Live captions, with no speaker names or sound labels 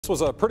This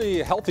was a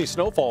pretty healthy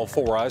snowfall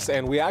for us,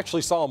 and we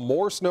actually saw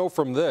more snow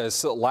from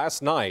this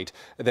last night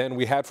than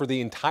we had for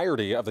the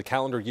entirety of the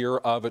calendar year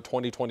of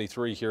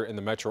 2023 here in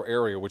the metro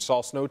area, which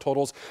saw snow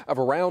totals of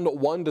around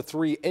 1 to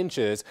 3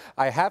 inches.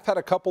 I have had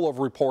a couple of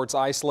reports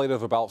isolated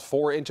of about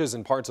 4 inches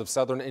in parts of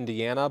southern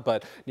Indiana,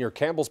 but near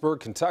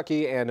Campbellsburg,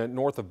 Kentucky, and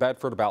north of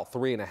Bedford, about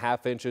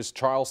 3.5 inches.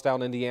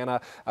 Charlestown,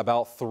 Indiana,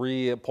 about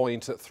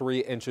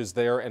 3.3 inches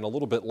there, and a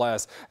little bit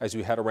less as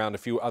you head around a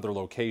few other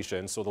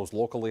locations. So those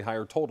locally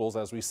higher totals,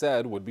 as we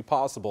said, would be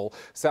possible.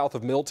 South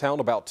of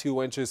Milltown, about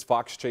 2 inches.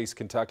 Fox Chase,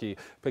 Kentucky,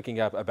 picking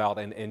up about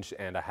 1.5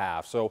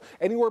 inches. So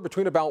anywhere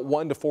between about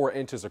 1 to 4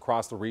 inches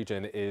across the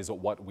region is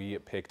what we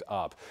picked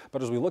up.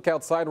 But as we look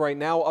outside right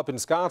now up in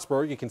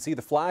Scottsburg, you can see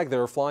the flag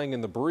there flying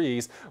in the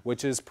breeze,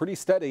 which is pretty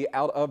steady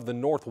out of the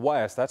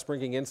northwest. That's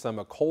bringing in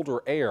some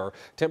colder air.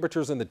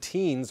 Temperatures in the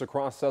teens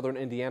across southern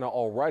Indiana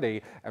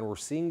already, and we're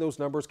seeing those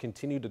numbers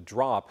continue to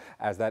drop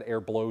as that air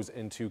blows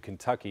into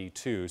Kentucky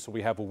too. So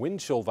we have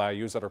wind chill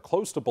values that are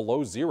close to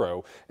below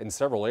zero in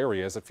several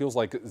areas. It feels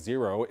like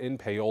 0 in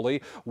Paoli,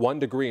 1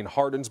 degree in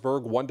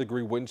Hardinsburg, 1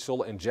 degree wind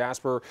chill in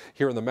Jasper.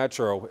 Here in the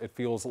metro, it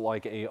feels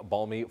like a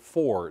balmy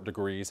 4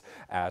 degrees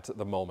at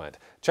the moment.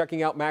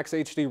 Checking out Max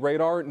HD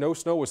radar, no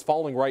snow is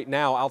falling right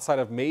now outside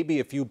of maybe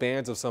a few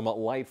bands of some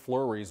light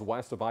flurries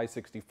west of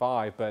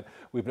I-65, but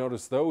we've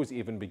noticed those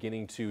even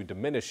beginning to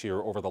diminish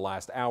here over the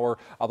last hour.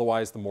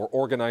 Otherwise, the more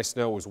organized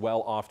snow is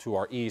well off to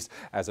our east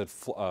as it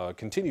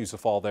continues to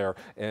fall there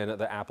in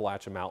the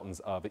Appalachian Mountains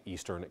of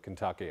eastern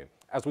Kentucky.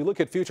 As we look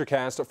at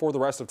Futurecast for the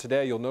rest of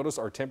today, you'll notice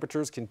our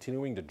temperatures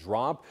continuing to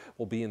drop.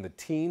 We'll be in the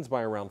teens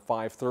by around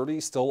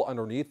 5:30, still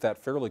underneath that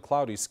fairly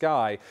cloudy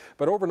sky.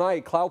 But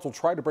overnight, clouds will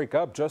try to break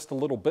up just a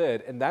little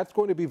bit, and that's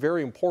going to be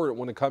very important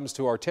when it comes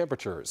to our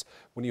temperatures.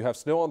 When you have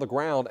snow on the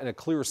ground and a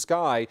clear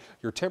sky,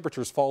 your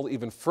temperatures fall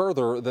even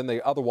further than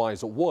they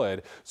otherwise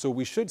would. So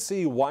we should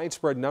see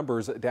widespread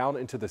numbers down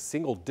into the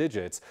single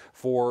digits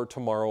for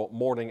tomorrow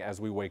morning as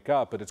we wake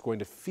up, but it's going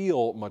to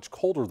feel much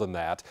colder than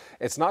that.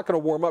 It's not going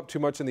to warm up too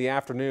much in the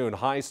afternoon.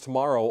 Highs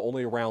tomorrow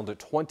only around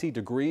 20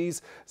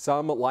 degrees,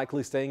 some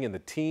likely staying in the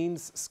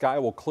teens. Sky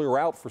will clear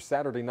out for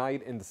Saturday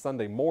night into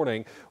Sunday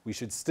morning. We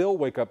should still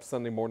wake up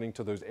Sunday morning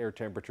to those air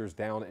temperatures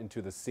down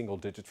into the single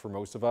digits for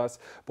most of us,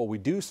 but we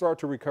do start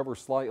to recover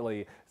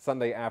slightly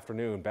Sunday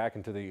afternoon back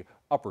into the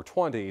upper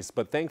 20s,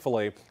 but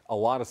thankfully a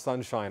lot of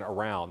sunshine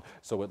around,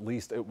 so at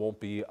least it won't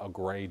be a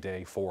gray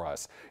day for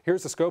us.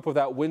 Here's the scope of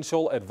that wind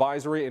chill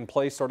advisory in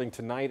place starting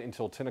tonight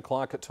until 10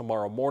 o'clock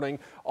tomorrow morning,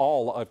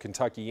 all of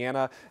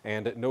Kentuckiana,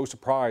 and no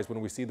surprise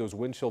when we see those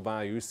wind chill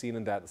values seen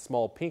in that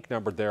small pink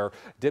number there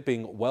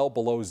dipping well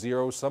below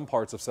zero. Some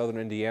parts of southern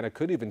Indiana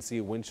could even see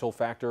a wind chill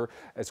factor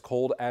as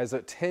cold as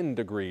 10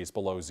 degrees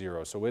below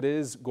zero. So it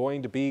is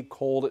going to be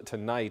cold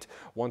tonight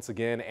once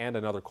again, and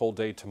another cold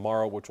day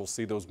tomorrow, which will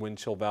see those wind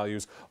chill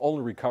values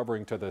only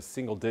recovering to the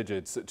single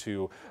digits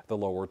to the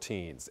lower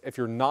teens. If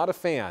you're not a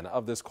fan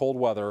of this cold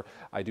weather,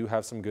 I do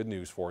have some good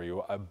news for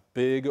you. A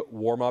big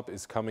warm up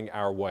is coming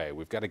our way.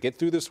 We've got to get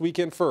through this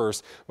weekend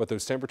first with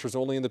those temperatures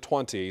only in the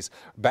 20s.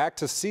 Back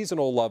to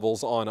seasonal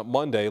levels on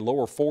Monday,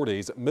 lower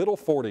 40s, middle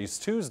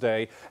 40s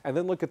Tuesday, and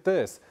then look at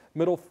this,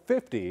 middle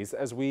 50s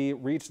as we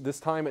reach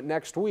this time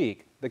next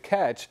week. The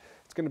catch,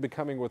 it's going to be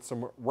coming with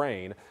some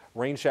rain.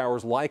 Rain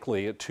showers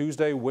likely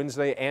Tuesday,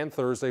 Wednesday, and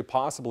Thursday,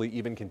 possibly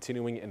even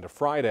continuing into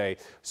Friday.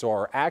 So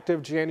our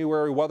active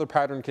January weather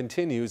pattern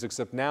continues,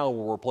 except now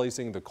we're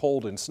replacing the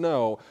cold and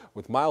snow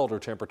with milder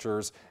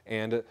temperatures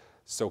and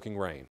soaking rain.